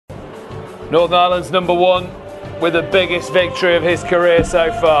Northern Ireland's #1 with the biggest victory of his career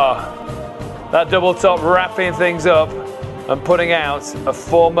so far. That double top wrapping things up and putting out a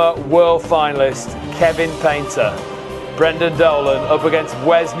former world finalist, Kevin Painter. Brendan Dolan up against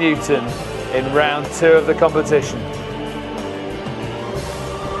Wes Newton in round 2 of the competition.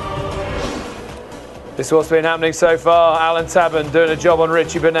 This is what's been happening so far. Alan Taban doing a job on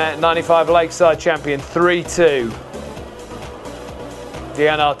Richie Burnett, 95 Lakeside champion, 3-2.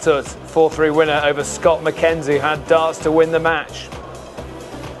 Deanne Artut, 4-3 winner over Scott McKenzie, had darts to win the match.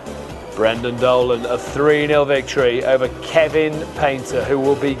 Brendan Dolan, a 3-0 victory over Kevin Painter, who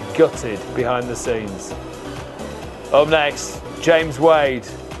will be gutted behind the scenes. Up next, James Wade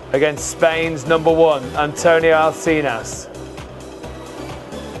against Spain's #1, Antonio Alcinas.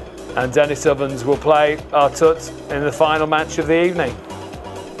 And Dennis Ovens will play Artut in the final match of the evening.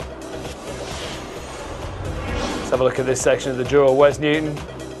 Let's have a look at this section of the draw. Wes Newton,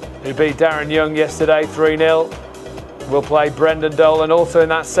 who beat Darren Young yesterday 3-0, will play Brendan Dolan also in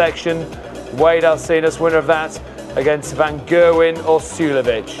that section. Wade Alcinas, winner of that, against Van Gerwen or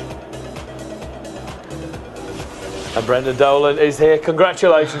Sulevic. And Brendan Dolan is here.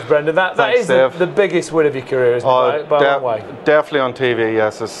 Congratulations, Brendan. That is the biggest win of your career, isn't it? By a long way. Definitely on TV,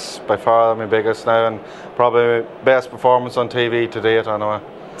 yes. It's by far my biggest now, and probably best performance on TV to date, I know.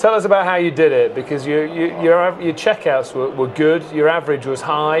 Tell us about how you did it, because your checkouts were good, your average was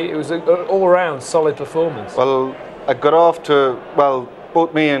high, it was an all-round solid performance. Well, I got off to, well,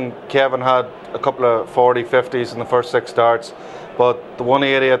 both me and Kevin had a couple of 40-50s in the first 6 darts, but the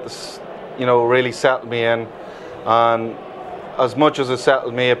 180 really settled me in. And as much as it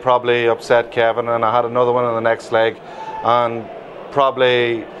settled me, it probably upset Kevin, and I had another one in the next leg, and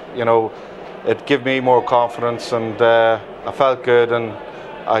probably, it gave me more confidence, and I felt good, and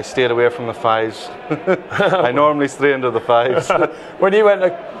I stayed away from the 5s. I normally stay into the 5s. When you went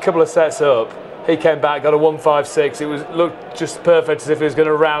a couple of sets up, he came back, got a 1-5-6. It looked just perfect, as if he was going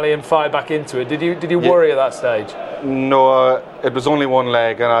to rally and fight back into it. Did you worry at that stage? No, it was only one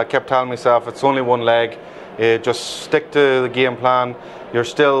leg, and I kept telling myself it's only one leg. Just stick to the game plan. You're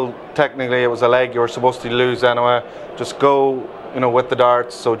still, technically, it was a leg you were supposed to lose anyway. Just go, with the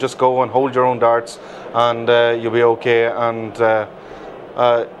darts. So just go and hold your own darts, and you'll be okay. And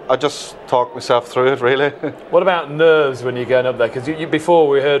I just talked myself through it, really. What about nerves when you're going up there? Because before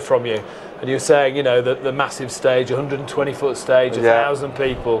we heard from you, and you were saying, the massive stage, 120-foot stage, 1,000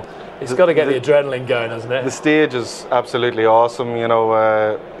 people. It's got to get the adrenaline going, hasn't it? The stage is absolutely awesome.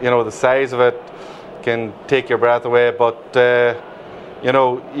 The size of it can take your breath away, but you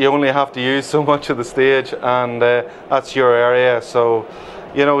only have to use so much of the stage, and that's your area. So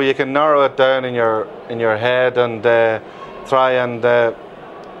you can narrow it down in your head, and try and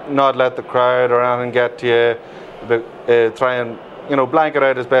not let the crowd or anything get to you, but try and blank it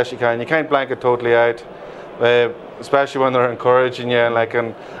out as best you can. You can't blank it totally out, especially when they're encouraging you, and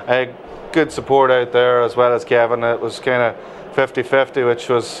I had good support out there, as well as Kevin. It was kind of 50-50, which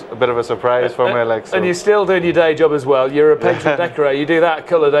was a bit of a surprise for me. And you're still doing your day job as well. You're a patron decorator. You do that a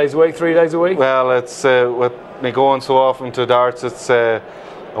couple of days a week, 3 days a week? Well, it's with me going so often to darts, it's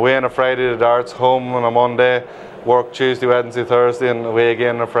away on a Friday to darts, home on a Monday, work Tuesday, Wednesday, Thursday, and away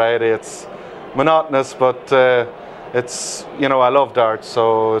again on a Friday. It's monotonous, but it's, I love darts,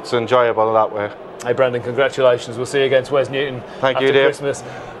 so it's enjoyable that way. Hey Brendan, congratulations. We'll see you against Wes Newton after Christmas.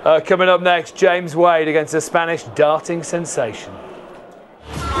 Coming up next, James Wade against the Spanish darting sensation.